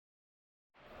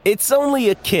It's only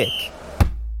a kick,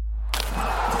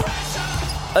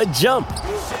 a jump,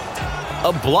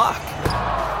 a block.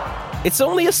 It's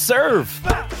only a serve.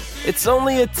 It's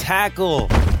only a tackle,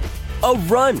 a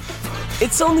run.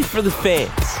 It's only for the fans.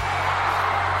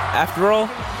 After all,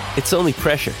 it's only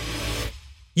pressure.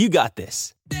 You got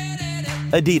this.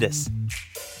 Adidas.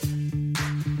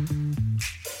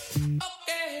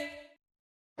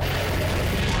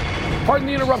 Pardon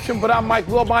the interruption, but I'm Mike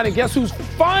Wilbon, and guess who's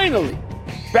finally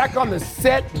back on the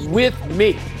set with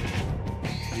me?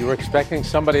 You were expecting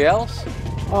somebody else?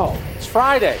 Oh, It's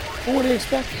Friday. who were they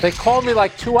expecting? They called me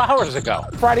like 2 hours ago.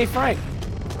 Friday Frank.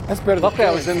 That's better than Luckily, I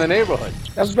Philly. was in the neighborhood.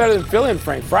 That's better than Philly and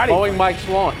Frank. Friday Mowing Mike's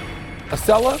lawn. Frank.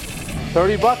 Acela?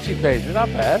 $30 he paid you.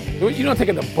 Not bad. You're not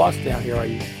taking the bus down here, are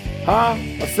you? Huh?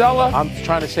 Acela? I'm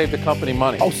trying to save the company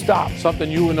money. Oh, stop.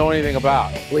 Something you would know anything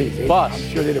about. Please. Bus. I'm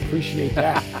sure they'd appreciate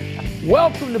that.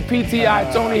 Welcome to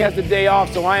PTI. Tony has the day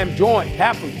off, so I am joined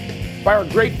happily by our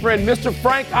great friend, Mr.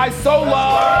 Frank Isola.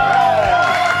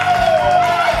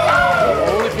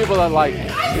 Only people that like me.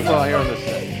 People out here on this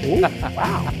thing. Ooh,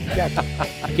 wow.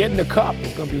 Getting the cup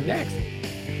is going to be next.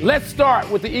 Let's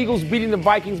start with the Eagles beating the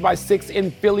Vikings by 6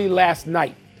 in Philly last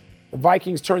night. The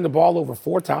Vikings turned the ball over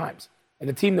 4 times, and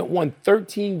the team that won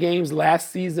 13 games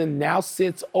last season now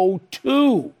sits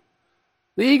 0-2.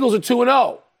 The Eagles are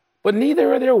 2-0, but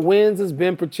neither of their wins has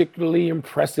been particularly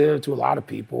impressive to a lot of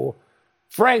people.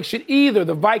 Frank, should either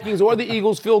the Vikings or the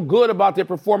Eagles feel good about their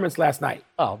performance last night?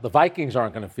 Well, the Vikings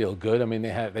aren't going to feel good. I mean,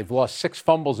 they've lost 6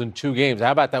 fumbles in 2 games.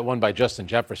 How about that one by Justin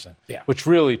Jefferson? Yeah. Which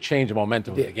really changed the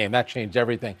momentum of the game. That changed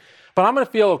everything. But I'm going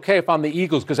to feel okay if I'm the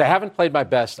Eagles because I haven't played my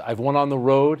best. I've won on the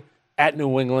road at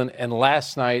New England, and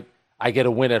last night I get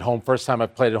a win at home. First time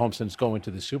I've played at home since going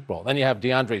to the Super Bowl. Then you have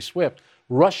DeAndre Swift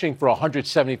rushing for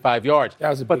 175 yards.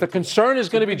 But the concern is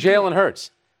going to be Jalen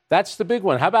Hurts. That's the big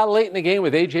one. How about late in the game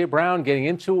with A.J. Brown, getting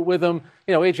into it with him?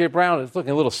 You know, A.J. Brown is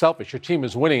looking a little selfish. Your team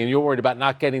is winning, and you're worried about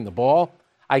not getting the ball.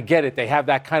 I get it. They have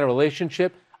that kind of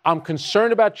relationship. I'm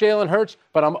concerned about Jalen Hurts,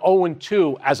 but I'm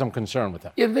 0-2 as I'm concerned with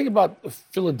him. Yeah, the thing about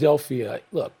Philadelphia,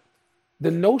 look,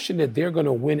 the notion that they're going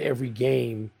to win every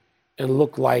game and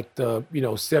look like the,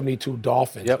 72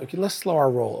 Dolphins. Yep. Okay, let's slow our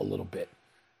roll a little bit.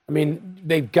 I mean,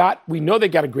 we know they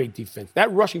got a great defense. That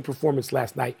rushing performance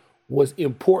last night was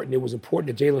important. It was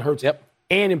important to Jalen Hurts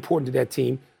and important to that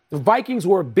team. The Vikings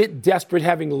were a bit desperate,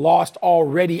 having lost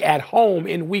already at home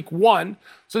in week 1.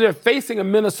 So they're facing a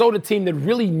Minnesota team that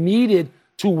really needed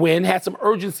to win, had some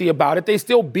urgency about it. They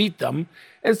still beat them.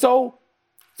 And so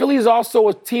Philly is also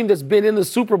a team that's been in the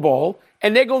Super Bowl,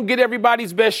 and they're going to get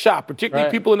everybody's best shot,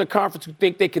 particularly people in the conference who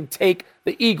think they can take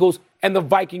the Eagles, and the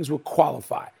Vikings will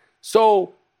qualify.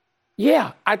 So,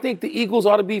 yeah, I think the Eagles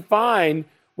ought to be fine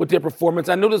with their performance.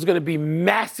 I know there's going to be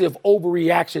massive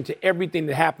overreaction to everything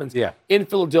that happens in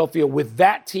Philadelphia with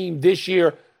that team this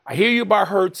year. I hear you about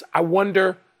Hurts. I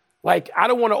wonder, I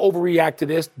don't want to overreact to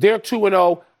this. They're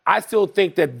 2-0. I still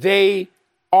think that they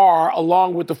are,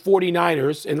 along with the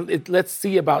 49ers, and let's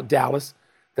see about Dallas,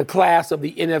 the class of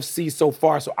the NFC so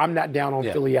far. So I'm not down on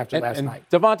Philly after last night.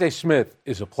 Devontae Smith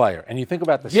is a player, and you think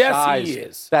about the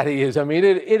size that he is. I mean,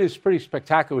 it is pretty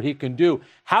spectacular what he can do.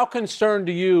 How concerned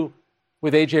are you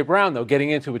with A.J. Brown, though,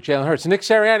 getting into it with Jalen Hurts? Nick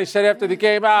Sirianni said after the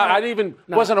game,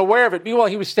 wasn't aware of it. Meanwhile,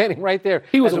 he was standing right there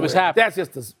as it was happening. That's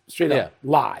just a straight-up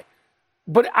lie.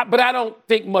 But I don't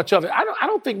think much of it. I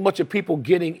don't think much of people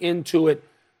getting into it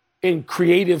in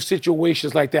creative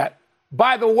situations like that.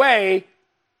 By the way,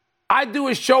 I do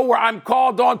a show where I'm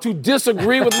called on to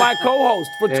disagree with my co-host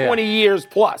for 20 years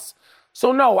plus.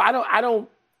 So, no, I don't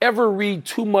ever read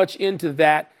too much into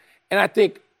that. And I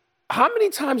think, how many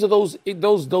times are those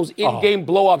in-game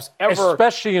blow-ups ever?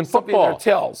 Especially in football,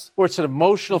 tells where it's an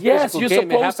emotional, physical you're game.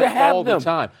 supposed to have all them. the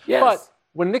time. Yes. But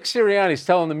when Nick Sirianni's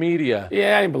telling the media, I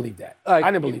didn't believe that. I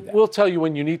didn't believe that. We'll tell you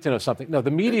when you need to know something. No,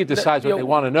 the media decides what they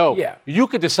want to know. Yeah. You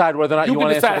could decide whether or not you want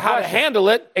to answer the decide how to handle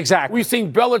it. Exactly. We've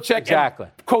seen Belichick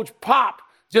and Coach Pop,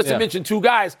 just to mention 2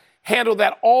 guys, handle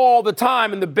that all the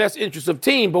time in the best interest of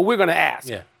team. But we're going to ask.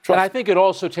 Yeah. And I think it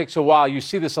also takes a while. You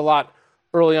see this a lot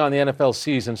early on in the NFL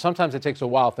season. Sometimes it takes a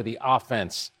while for the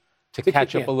offense to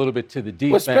catch up a little bit to the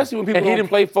defense. Well, especially when people don't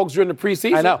play folks during the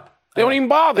preseason. I know. They don't even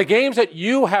bother. The games that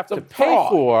you have to pay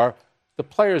for, the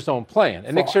players don't play in.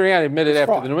 And Nick Sirianni admitted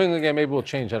after the New England game, maybe we'll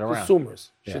change that around.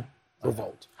 Consumers should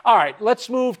revolt. All right, let's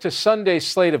move to Sunday's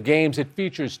slate of games. It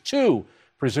features 2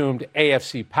 presumed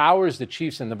AFC powers, the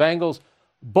Chiefs and the Bengals,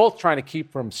 both trying to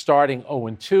keep from starting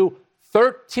 0-2.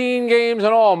 13 games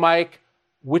in all, Mike.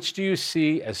 Which do you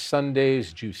see as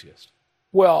Sunday's juiciest?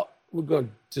 Well, we're going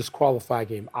to disqualify a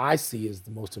game I see as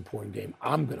the most important game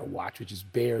I'm going to watch, which is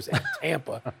Bears at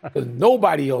Tampa, because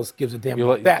nobody else gives a damn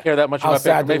about that. You care that much about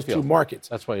outside Baker those Mayfield? two markets.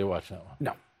 That's why you're watching that one.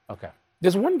 No. Okay.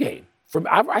 There's one game.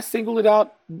 I singled it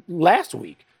out last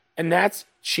week, and that's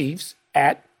Chiefs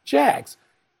at Jags.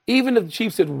 Even if the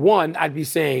Chiefs had won, I'd be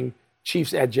saying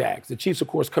Chiefs at Jags. The Chiefs, of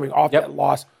course, coming off that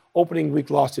loss, opening week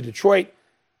loss to Detroit.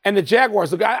 And the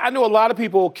Jaguars, look, I know a lot of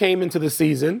people came into the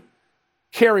season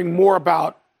caring more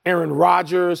about Aaron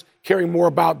Rodgers, caring more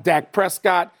about Dak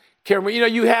Prescott,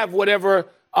 you have whatever.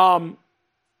 I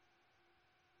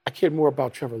cared more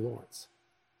about Trevor Lawrence.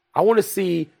 I want to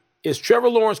see, is Trevor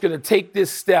Lawrence going to take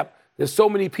this step that so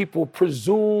many people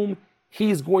presume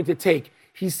he's going to take?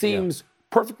 He seems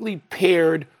perfectly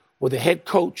paired with a head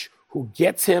coach who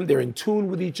gets him. They're in tune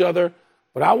with each other.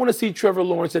 But I want to see Trevor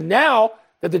Lawrence. And now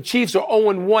that the Chiefs are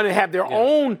 0-1 and have their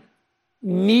own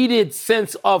needed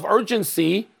sense of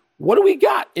urgency, what do we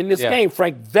got in this game,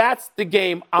 Frank? That's the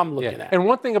game I'm looking at. And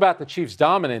one thing about the Chiefs'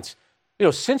 dominance,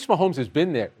 since Mahomes has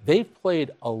been there, they've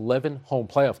played 11 home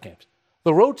playoff games.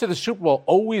 The road to the Super Bowl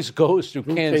always goes through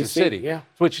Kansas City,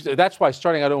 which that's why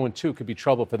starting at 0-2 could be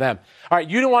trouble for them. All right,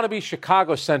 you don't want to be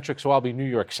Chicago-centric, so I'll be New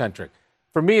York-centric.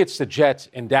 For me, it's the Jets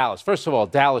in Dallas. First of all,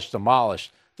 Dallas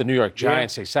demolished the New York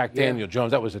Giants. They sacked Daniel Jones.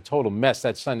 That was a total mess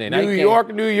that Sunday night.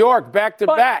 New York,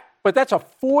 back-to-back. But that's a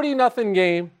 40-0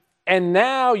 game, and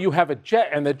now you have a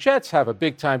Jet, and the Jets have a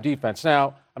big-time defense.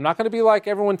 Now, I'm not going to be like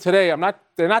everyone today.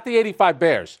 They're not the 85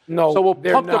 Bears. No, so we'll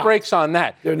pump the brakes on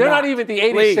that. They're not even the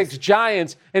 86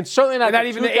 Giants, and certainly not the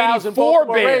even the 84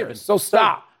 Bears. Ravens. So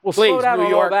stop. We'll please, slow down New on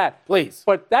York, all that. Please.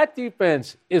 But that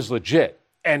defense is legit,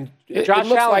 and Josh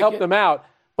Allen helped them out.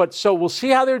 But so we'll see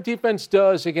how their defense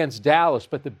does against Dallas.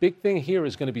 But the big thing here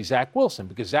is going to be Zach Wilson,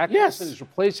 because Zach Wilson is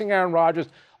replacing Aaron Rodgers.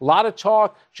 A lot of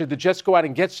talk. Should the Jets go out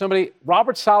and get somebody?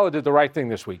 Robert Saleh did the right thing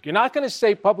this week. You're not going to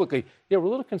say publicly, we're a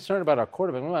little concerned about our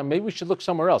quarterback. Well, maybe we should look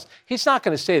somewhere else. He's not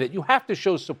going to say that. You have to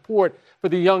show support for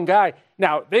the young guy.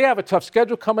 Now, they have a tough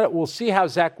schedule coming up. We'll see how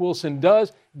Zach Wilson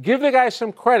does. Give the guy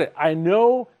some credit. I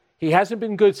know he hasn't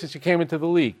been good since he came into the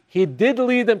league. He did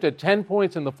lead them to 10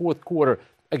 points in the fourth quarter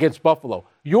against Buffalo.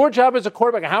 Your job as a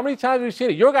quarterback, how many times have you seen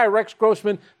it? Your guy, Rex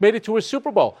Grossman, made it to a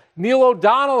Super Bowl. Neil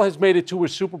O'Donnell has made it to a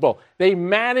Super Bowl. They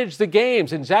manage the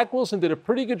games, and Zach Wilson did a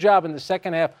pretty good job in the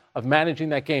second half of managing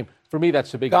that game. For me,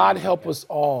 that's the big God help us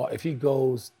all if he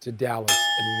goes to Dallas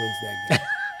and wins that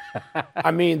game.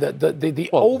 I mean, the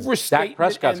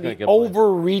overstatement and the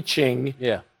overreaching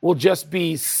will just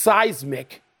be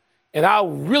seismic. And I'll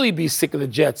really be sick of the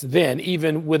Jets then,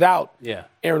 even without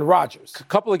Aaron Rodgers. A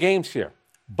couple of games here.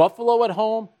 Buffalo at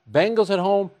home, Bengals at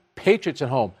home, Patriots at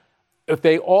home. If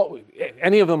they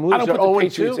any of them lose, I don't put the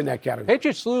Patriots 0-2. in that category.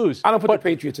 Patriots lose. I don't put the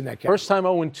Patriots in that category. First time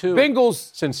 0-2.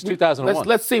 Bengals since 2001.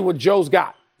 Let's see what Joe's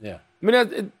got. Yeah. I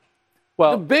mean,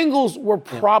 the Bengals were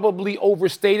probably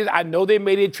overstated. I know they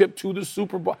made a trip to the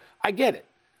Super Bowl. I get it.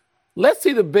 Let's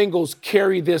see the Bengals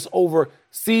carry this over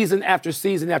season after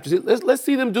season after season. Let's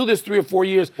see them do this 3 or 4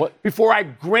 years before I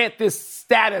grant this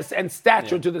status and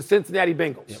stature to the Cincinnati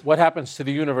Bengals. Yeah. What happens to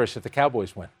the universe if the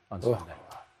Cowboys win on Sunday?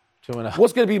 2-0.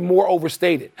 What's going to be more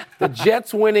overstated, the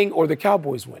Jets winning or the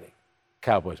Cowboys winning?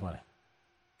 Cowboys winning.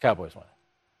 Cowboys winning.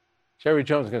 Jerry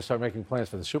Jones is going to start making plans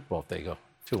for the Super Bowl if they go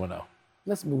 2-0.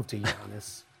 Let's move to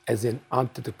Giannis, as in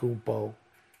Antetokounmpo,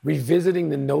 revisiting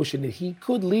the notion that he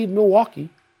could leave Milwaukee.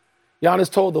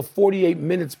 Giannis told the 48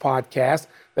 Minutes podcast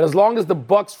that as long as the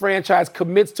Bucks franchise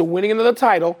commits to winning another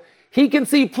title, he can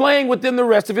see playing within the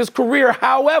rest of his career.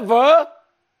 However,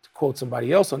 to quote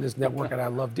somebody else on this network that I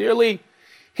love dearly,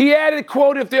 he added,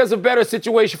 quote, if there's a better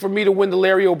situation for me to win the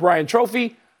Larry O'Brien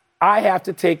trophy, I have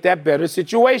to take that better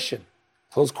situation.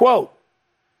 Close quote.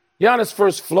 Giannis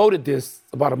first floated this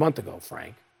about a month ago,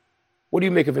 Frank. What do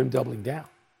you make of him doubling down?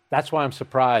 That's why I'm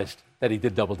surprised that he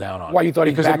did double down on it. Why, you thought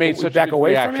he'd back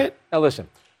away from it? Now, listen,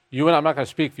 you and I'm not going to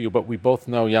speak for you, but we both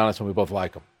know Giannis and we both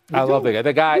like him. I love the guy.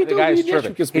 The guy is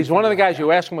terrific. He's one of the guys,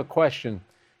 you ask him a question,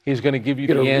 he's going to give you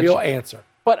the answer. Get a real answer.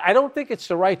 But I don't think it's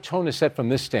the right tone to set from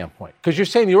this standpoint, because you're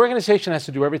saying the organization has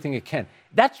to do everything it can.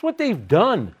 That's what they've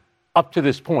done up to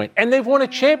this point, and they've won a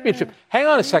championship. Hang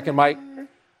on a second, Mike.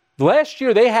 Last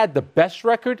year, they had the best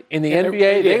record in the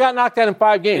NBA. They got knocked out in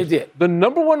 5 games. They did. The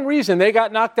number one reason they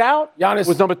got knocked out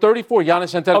was number 34,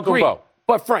 Giannis Antetokounmpo.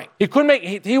 But Frank, he couldn't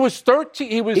make. He was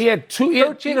 13. He had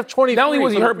 13 of 23. Not only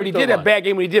was he hurt, but he did have a bad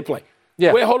game when he did play.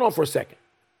 Yeah. Wait, hold on for a second.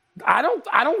 I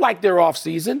don't like their off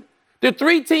season. There are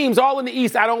 3 teams all in the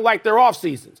East. I don't like their off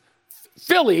seasons.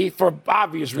 Philly, for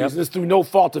obvious reasons, through no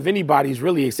fault of anybody's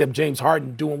really, except James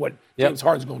Harden doing what James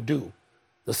Harden's going to do.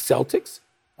 The Celtics.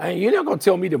 I mean, you're not going to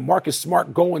tell me that Marcus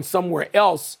Smart going somewhere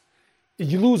else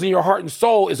you losing your heart and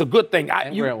soul is a good thing.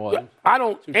 Grant Williams. I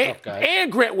don't.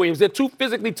 And Grant Williams. They're two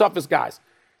physically toughest guys.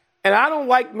 And I don't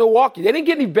like Milwaukee. They didn't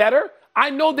get any better. I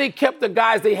know they kept the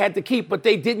guys they had to keep, but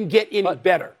they didn't get any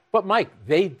better. But, Mike,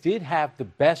 they did have the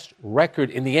best record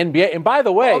in the NBA. And, by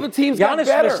the way, all the teams Giannis got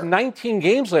better. missed 19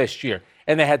 games last year,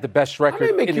 and they had the best record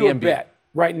in the NBA. Let me make you a bet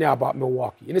right now about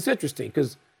Milwaukee. And it's interesting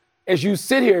because as you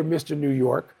sit here, Mr. New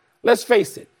York, let's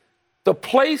face it, the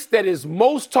place that is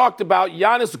most talked about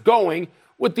Giannis going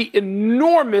with the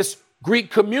enormous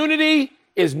Greek community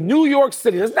is New York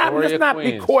City. Let's not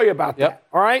be coy about that,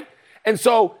 all right? And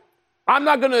so I'm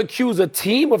not going to accuse a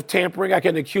team of tampering. I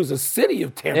can accuse a city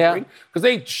of tampering because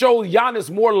they show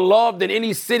Giannis more love than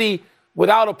any city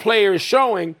without a player is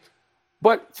showing.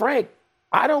 But, Frank,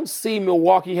 I don't see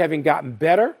Milwaukee having gotten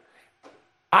better.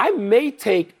 I may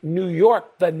take New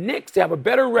York, the Knicks, to have a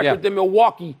better record than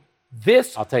Milwaukee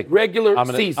this regular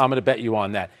season. I'm going to bet you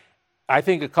on that. I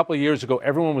think a couple of years ago,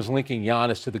 everyone was linking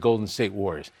Giannis to the Golden State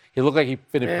Warriors. He looked like he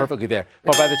fit in perfectly there.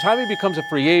 But by the time he becomes a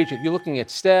free agent, you're looking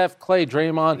at Steph, Clay,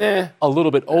 Draymond, a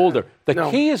little bit older. The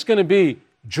key is going to be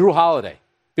Jrue Holiday,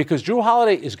 because Jrue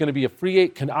Holiday is going to be a free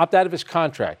agent, can opt out of his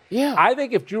contract. Yeah. I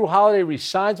think if Jrue Holiday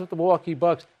resigns with the Milwaukee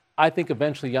Bucks, I think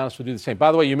eventually Giannis will do the same.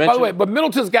 By the way, you mentioned... but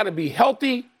Middleton's got to be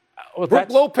healthy. Brook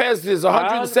Lopez is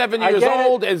 107 years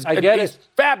old and he's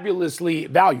fabulously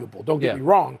valuable. Don't get me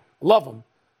wrong. Love him.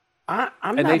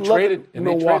 They traded a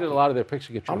lot of their picks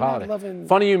to get Jrue Holiday.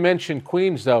 Funny you mentioned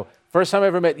Queens, though. First time I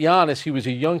ever met Giannis, he was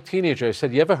a young teenager. I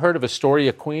said, "You ever heard of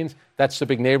Astoria, Queens? That's the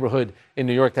big neighborhood in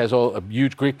New York that has a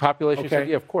huge Greek population." He said,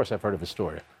 "Yeah, of course I've heard of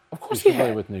Astoria." Of course he's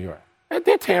familiar with New York.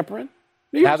 They're tampering.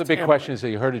 Now the big question is,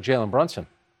 have you heard of Jalen Brunson?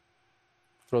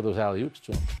 Throw those alley-oops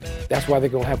to him. That's why they're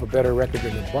going to have a better record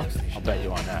than the Bucks. I'll bet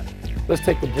you on that. Let's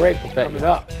take the break. Coming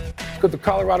up. Could the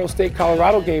Colorado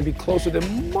State-Colorado game be closer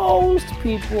than most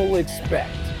people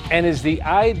expect? And is the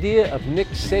idea of Nick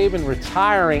Saban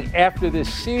retiring after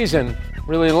this season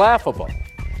really laughable?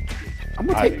 I'm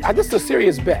going to take this is a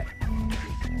serious bet.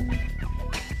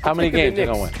 How many games are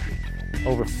going to win?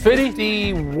 Over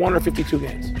 50? 51 or 52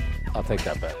 games. I'll take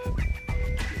that bet.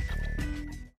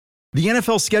 The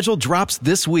NFL schedule drops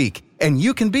this week, and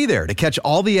you can be there to catch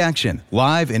all the action,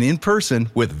 live and in person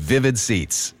with Vivid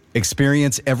Seats.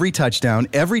 Experience every touchdown,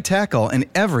 every tackle, and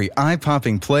every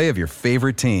eye-popping play of your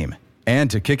favorite team.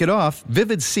 And to kick it off,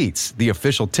 Vivid Seats, the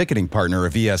official ticketing partner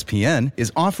of ESPN,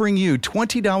 is offering you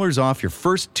 $20 off your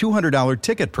first $200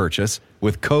 ticket purchase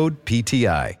with code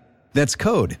PTI. That's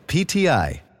code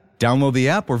PTI. Download the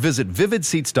app or visit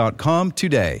vividseats.com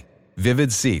today.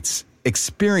 Vivid Seats.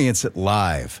 Experience it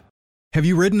live. Have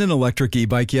you ridden an electric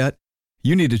e-bike yet?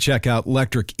 You need to check out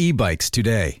Lectric E-Bikes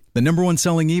today, the #1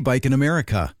 selling e-bike in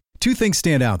America. Two things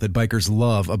stand out that bikers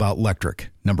love about Lectric.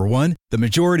 Number one, the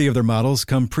majority of their models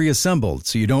come pre-assembled,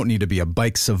 so you don't need to be a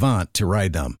bike savant to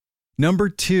ride them. Number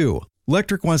two,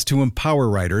 Lectric wants to empower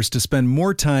riders to spend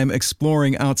more time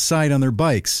exploring outside on their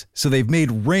bikes, so they've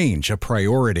made range a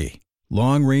priority.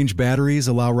 Long-range batteries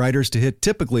allow riders to hit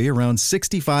typically around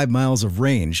 65 miles of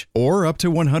range or up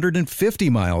to 150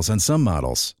 miles on some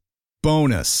models.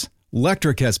 Bonus,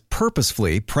 Lectric has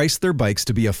purposefully priced their bikes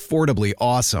to be affordably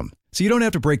awesome, so you don't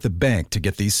have to break the bank to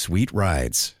get these sweet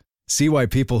rides. See why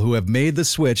people who have made the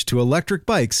switch to electric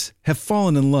bikes have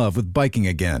fallen in love with biking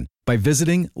again by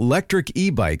visiting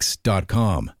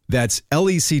lectricebikes.com. That's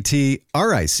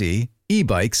LECTRIC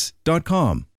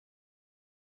ebikes.com.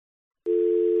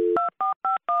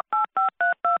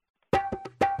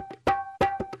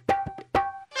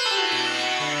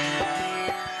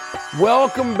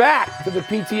 Welcome back to the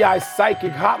PTI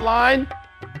Psychic Hotline,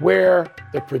 where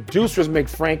the producers make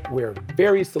Frank wear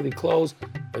very silly clothes,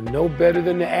 but no better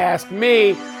than to ask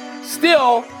me.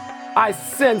 Still, I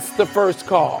sense the first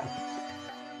call.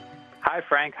 Hi,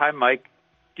 Frank. Hi, Mike.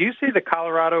 Do you see the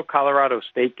Colorado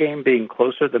State game being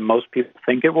closer than most people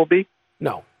think it will be?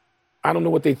 No. I don't know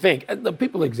what they think. The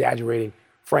people are exaggerating,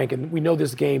 Frank, and we know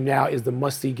this game now is the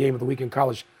must-see game of the week in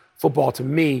college football to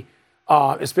me.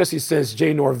 Especially since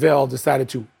Jay Norvell decided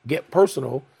to get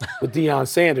personal with Deion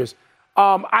Sanders.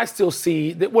 I still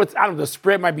see that the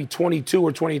spread might be 22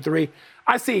 or 23.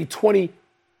 I see a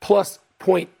 20-plus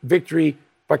point victory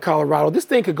by Colorado. This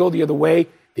thing could go the other way.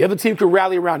 The other team could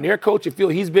rally around their coach and feel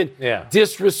he's been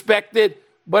disrespected.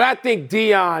 But I think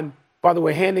Deion, by the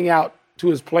way, handing out to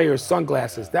his players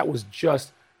sunglasses, that was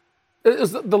it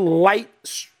was the light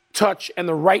touch and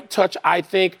the right touch, I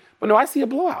think. But no, I see a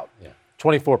blowout. Yeah.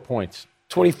 24 points.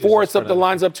 24, it's up the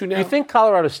line's up to now. You think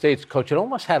Colorado State's coach, it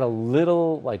almost had a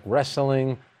little like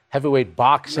wrestling, heavyweight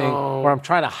boxing, where I'm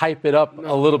trying to hype it up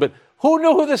a little bit. Who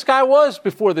knew who this guy was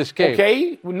before this game?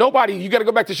 Okay, nobody. You got to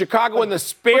go back to Chicago and the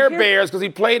Spare Bears because he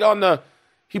played on the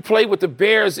He played with the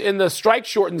Bears in the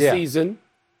strike-shortened season.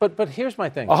 But here's my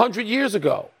thing. 100 years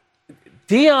ago.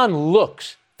 Deion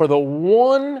looks for the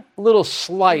one little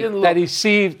slight that he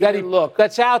sees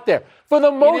that's out there. For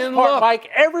the most part, Mike,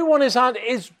 everyone is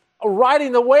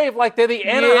riding the wave like they're the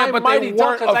Anaheim Mighty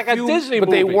Ducks. It's like a Disney movie. But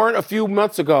they weren't a few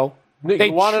months ago.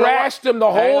 They trashed him the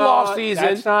whole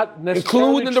offseason,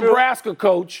 including the Nebraska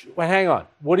coach. Well, hang on.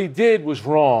 What he did was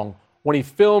wrong when he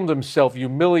filmed himself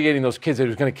humiliating those kids that he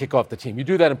was going to kick off the team. You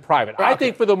do that in private. I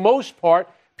think for the most part,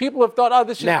 people have thought,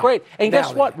 this is great. And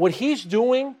guess what? What he's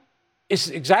doing is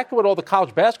exactly what all the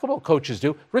college basketball coaches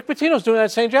do. Rick Pitino's doing that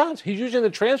at St. John's. He's using the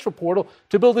transfer portal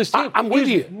to build his team. I'm with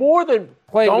you. More than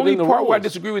playing within the rules. The only part where I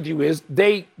disagree with you is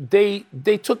they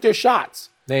took their shots.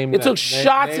 They took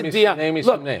shots at Deion.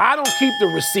 Look, I don't keep the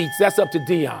receipts. That's up to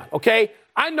Deion, okay?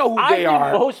 I know who they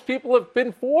are. Most people have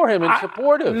been for him and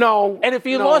supportive. No. And if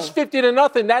he lost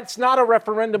 50-0, that's not a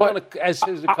referendum as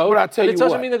his coach. But I tell you it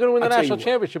doesn't mean they're going to win the national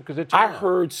championship because they're I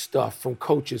heard stuff from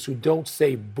coaches who don't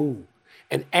say boo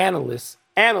and analysts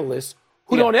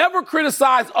who don't ever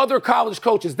criticize other college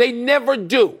coaches. They never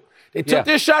do. They took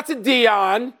their shots at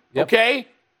Deion, okay?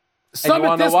 Some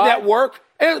at this network,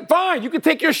 and fine, you can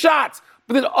take your shots,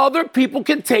 but then other people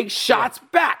can take shots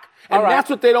back. And that's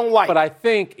what they don't like. But I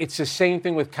think it's the same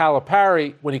thing with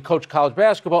Calipari when he coached college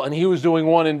basketball and he was doing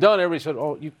one and done. Everybody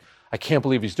said, I can't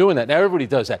believe he's doing that. Now everybody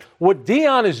does that. What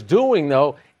Deion is doing,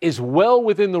 though, is well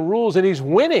within the rules, and he's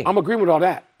winning. I'm agreeing with all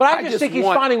that. But I just think he's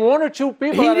finding one or two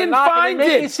people. He didn't find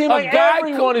it. It seems like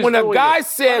everyone is when doing a guy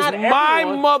says, "My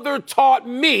mother taught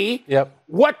me,"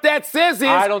 what that says is,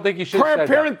 I don't think you should have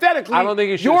parenthetically, I don't think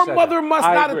you should your mother must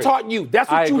not have taught you. That's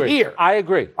what you hear. I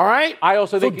agree. All right? I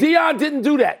also think Deion didn't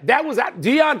do that.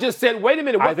 Deion just said, wait a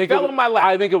minute, what fell in my lap?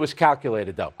 I think it was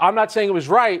calculated, though. I'm not saying it was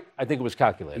right. I think it was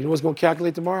calculated. You know what's going to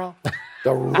calculate tomorrow?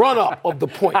 The run-up of the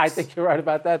points. I think you're right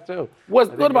about that, too.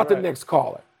 What about the next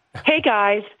caller? Hey,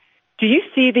 guys. Do you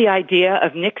see the idea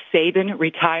of Nick Saban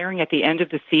retiring at the end of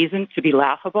the season to be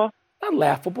laughable? Not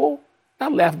laughable.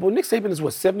 Not laughable. Nick Saban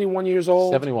is, 71 years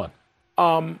old? 71.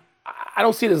 I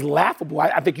don't see it as laughable.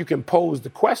 I think you can pose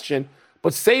the question.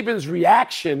 But Saban's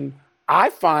reaction, I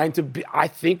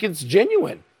think it's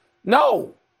genuine.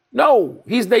 No.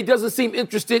 He doesn't seem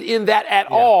interested in that at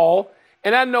all.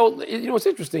 And I know, it's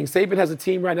interesting. Saban has a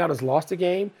team right now that's lost a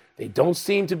game. They don't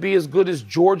seem to be as good as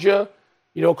Georgia,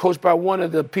 coached by one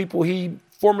of the people he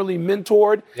formerly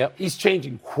mentored. Yep. He's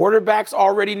changing quarterbacks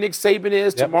already, Nick Saban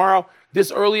is, tomorrow,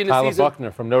 this early in the season. Tyler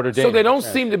Buckner from Notre Dame. So they don't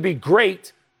seem to be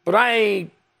great, but I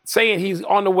ain't saying he's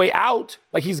on the way out,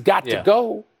 like he's got to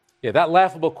go. Yeah, that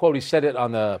laughable quote, he said it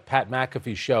on the Pat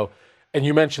McAfee show, and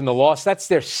you mentioned the loss. That's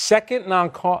their second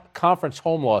non-conference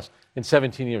home loss in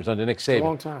 17 years under Nick Saban. A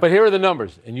long time. But here are the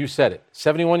numbers, and you said it.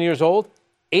 71 years old,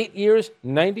 8 years,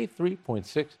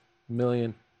 $93.6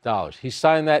 million. He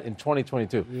signed that in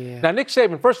 2022. Yeah. Now, Nick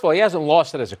Saban, first of all, he hasn't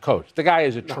lost it as a coach. The guy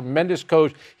is a tremendous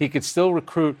coach. He could still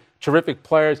recruit terrific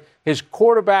players. His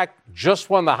quarterback just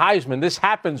won the Heisman. This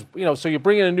happens, so you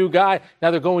bring in a new guy.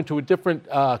 Now they're going to a different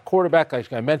quarterback.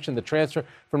 Like I mentioned, the transfer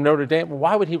from Notre Dame. Well,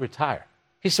 why would he retire?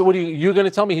 He said, what are you going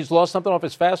to tell me he's lost something off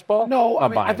his fastball? No,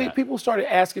 I think people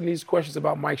started asking these questions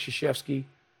about Mike Krzyzewski,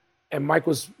 and Mike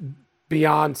was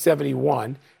beyond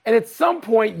 71. And at some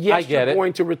point, yes, you're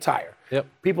going to retire. Yep.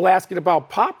 People asking about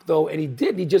Pop, though, and he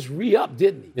didn't. He just re-upped,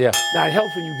 didn't he? Yeah. Now, it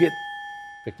helps when you get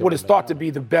what is thought to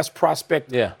be the best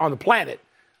prospect on the planet.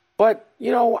 But,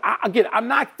 I'm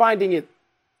not finding it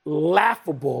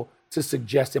laughable to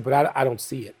suggest it, but I don't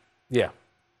see it. Yeah.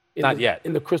 Not yet.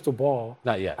 In the crystal ball.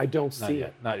 Not yet. I don't see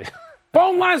it. Not yet.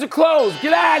 Phone lines are closed.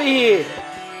 Get out of here.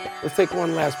 Let's take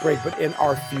one last break. But in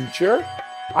our future,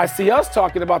 I see us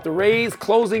talking about the Rays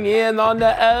closing in on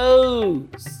the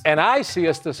O's. And I see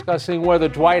us discussing whether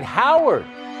Dwight Howard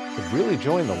could really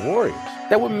join the Warriors.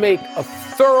 That would make a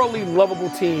thoroughly lovable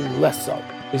team less so.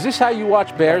 Is this how you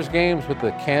watch Bears games with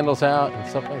the candles out and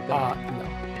stuff like that?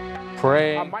 No.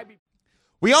 Praying?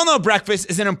 We all know breakfast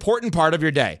is an important part of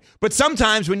your day, but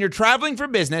sometimes when you're traveling for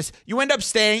business, you end up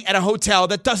staying at a hotel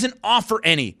that doesn't offer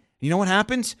any. You know what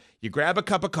happens? You grab a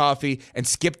cup of coffee and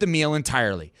skip the meal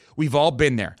entirely. We've all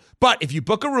been there. But if you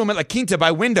book a room at La Quinta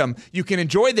by Wyndham, you can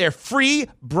enjoy their free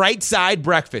Bright Side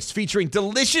breakfast featuring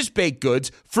delicious baked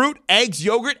goods, fruit, eggs,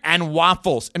 yogurt, and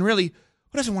waffles. And really,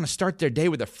 who doesn't want to start their day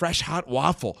with a fresh, hot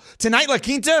waffle? Tonight, La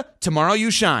Quinta, tomorrow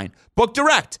you shine. Book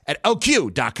direct at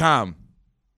lq.com.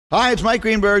 Hi, it's Mike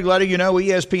Greenberg letting you know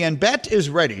ESPN Bet is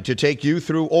ready to take you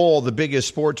through all the biggest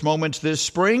sports moments this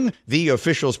spring. The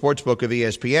official sportsbook of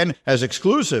ESPN has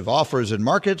exclusive offers and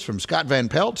markets from Scott Van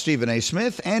Pelt, Stephen A.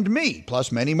 Smith, and me,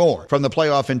 plus many more. From the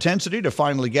playoff intensity to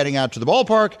finally getting out to the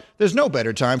ballpark, there's no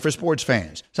better time for sports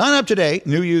fans. Sign up today.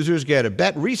 New users get a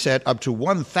bet reset up to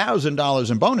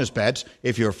 $1,000 in bonus bets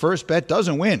if your first bet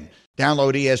doesn't win.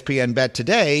 Download ESPN Bet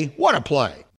today. What a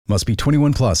play. Must be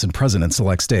 21 plus and present in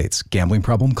select states. Gambling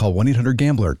problem? Call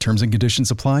 1-800-GAMBLER. Terms and conditions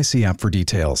apply. See app for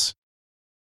details.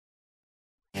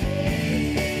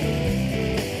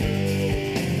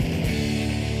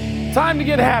 Time to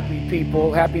get happy,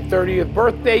 people. Happy 30th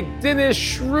birthday, Dennis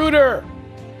Schroeder.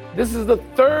 This is the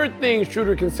third thing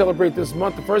Schroeder can celebrate this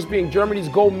month. The first being Germany's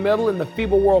gold medal in the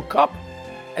FIBA World Cup,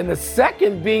 and the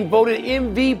second being voted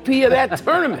MVP of that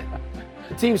tournament.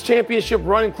 The team's championship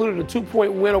run included a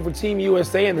 2-point win over Team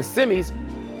USA in the semis.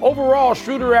 Overall,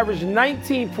 Schroeder averaged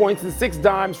 19 points and 6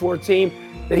 dimes for a team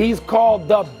that he's called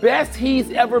the best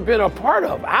he's ever been a part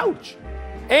of. Ouch.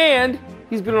 And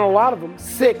he's been on a lot of them,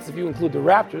 6 if you include the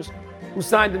Raptors, who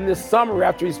signed him this summer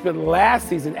after he spent last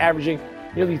season averaging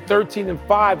nearly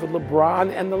 13-5 with LeBron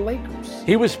and the Lakers.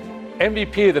 He was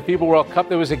MVP of the FIBA World Cup.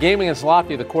 There was a game against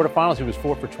Latvia, the quarterfinals. He was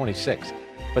 4 for 26.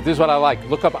 But this is what I like.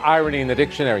 Look up irony in the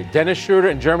dictionary. Dennis Schroeder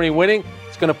and Germany winning.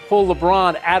 It's going to pull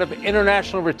LeBron out of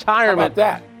international retirement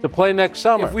to play next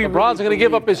summer. LeBron's going to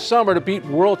give up his summer to beat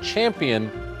world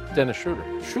champion Dennis Schroeder.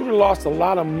 Schroeder lost a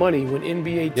lot of money when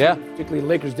NBA teams, particularly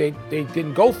Lakers, they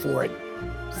didn't go for it.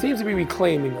 Seems to be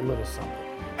reclaiming a little something.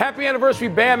 Happy anniversary,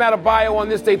 Bam Adebayo, on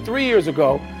this day 3 years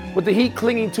ago, with the Heat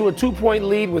clinging to a 2-point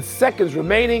lead with seconds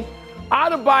remaining.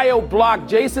 Adebayo blocked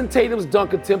Jason Tatum's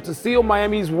dunk attempt to seal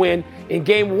Miami's win in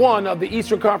Game 1 of the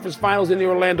Eastern Conference Finals in the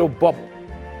Orlando bubble.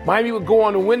 Miami would go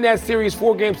on to win that series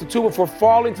 4-2 before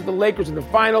falling to the Lakers in the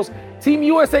finals. Team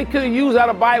USA could have used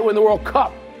Adebayo in the World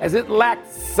Cup, as it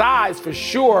lacked size for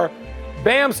sure.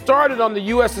 Bam started on the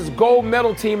U.S.'s gold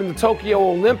medal team in the Tokyo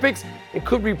Olympics and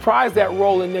could reprise that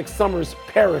role in next summer's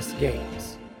Paris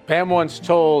Games. Bam once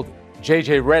told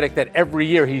J.J. Redick that every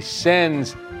year he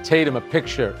sends Tatum a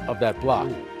picture of that block.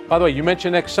 By the way, you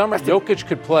mentioned next summer, Jokic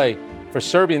could play for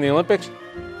Serbia in the Olympics.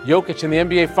 Jokic in the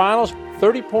NBA Finals,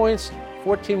 30 points,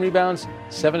 14 rebounds,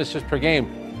 7 assists per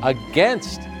game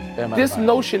against Bam Adebayo. This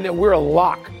notion that we're a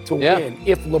lock to win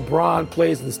if LeBron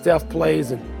plays and Steph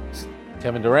plays and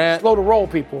Kevin Durant. Slow the roll,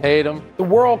 people. Tatum. The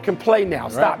world can play now.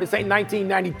 Stop. This ain't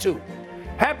 1992.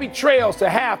 Happy trails to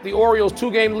half the Orioles'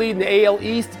 2-game lead in the AL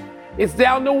East. It's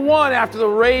down to 1 after the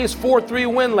Rays'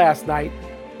 4-3 win last night.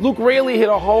 Luke Raley hit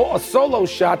a solo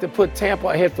shot that put Tampa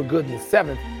ahead for good in the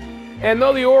 7th. And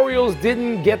though the Orioles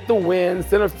didn't get the win,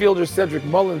 center fielder Cedric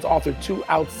Mullins authored 2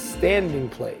 outstanding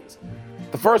plays.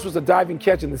 The first was a diving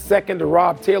catch in the second to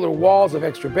rob Taylor Walls of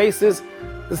extra bases.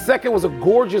 The second was a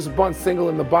gorgeous bunt single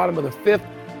in the bottom of the 5th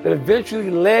that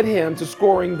eventually led him to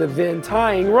scoring the then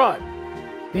tying run.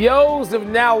 The O's have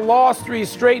now lost 3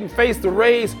 straight and faced the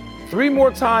Rays 3 more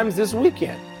times this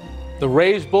weekend. The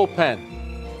Rays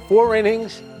bullpen, 4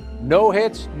 innings, no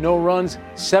hits, no runs,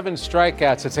 7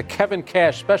 strikeouts. It's a Kevin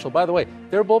Cash special. By the way,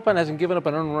 their bullpen hasn't given up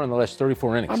an earned run in the last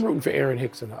 34 innings. I'm rooting for Aaron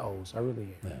Hicks and the O's. I really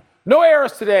am. Yeah. No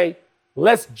errors today.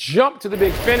 Let's jump to the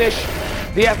big finish.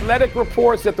 The Athletic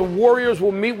reports that the Warriors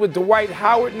will meet with Dwight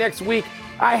Howard next week.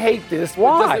 I hate this.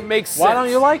 Why? It doesn't make sense. Why don't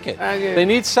you like it? They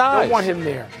need size. I don't want him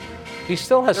there. He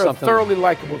still has something. A thoroughly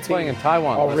likable team. Playing in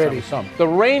Taiwan already. The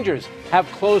Rangers have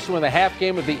close to win the half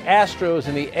game of the Astros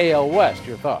in the AL West.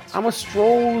 Your thoughts? I'm a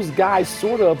Stros guy,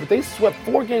 sort of, but they swept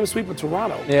 4-game sweep of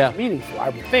Toronto. Yeah. Meaningful, I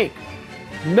would think.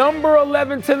 Number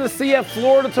 11, Tennessee at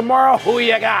Florida tomorrow. Who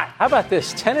you got? How about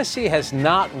this? Tennessee has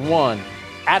not won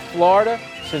at Florida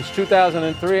since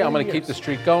 2003. I'm going to keep the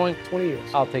streak going. 20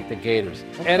 years. I'll take the Gators.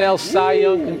 Okay. NL Cy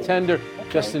Young contender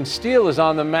Justin Steele is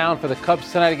on the mound for the Cubs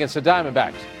tonight against the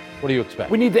Diamondbacks. What do you expect?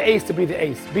 We need the ace to be the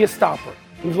ace. Be a stopper.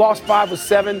 We've lost 5 of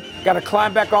 7. Got to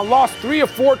climb back on. Lost 3 or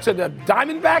 4 to the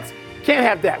Diamondbacks. Can't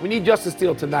have that. We need Justin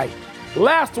Steele tonight.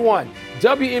 Last one.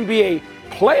 WNBA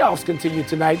playoffs continue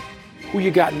tonight. Who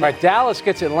you got? Right, Dallas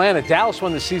gets Atlanta. Dallas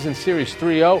won the season series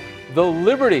 3-0. The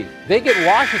Liberty, they get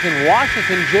Washington.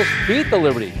 Washington just beat the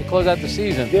Liberty to close out the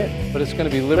season. Yeah. But it's going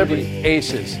to be Liberty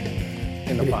Aces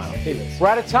in the final. We're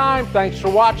out of time. Thanks for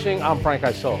watching. I'm Frank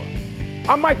Isola.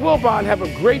 I'm Mike Wilbon. Have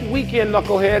a great weekend,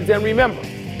 knuckleheads. And remember,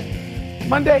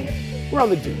 Monday, we're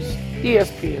on the Deuce,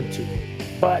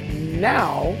 ESPN2. But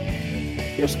now,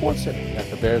 here's SportsCenter. Got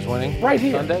the Bears winning? Right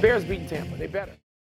here. Sunday? Bears beating Tampa. They better.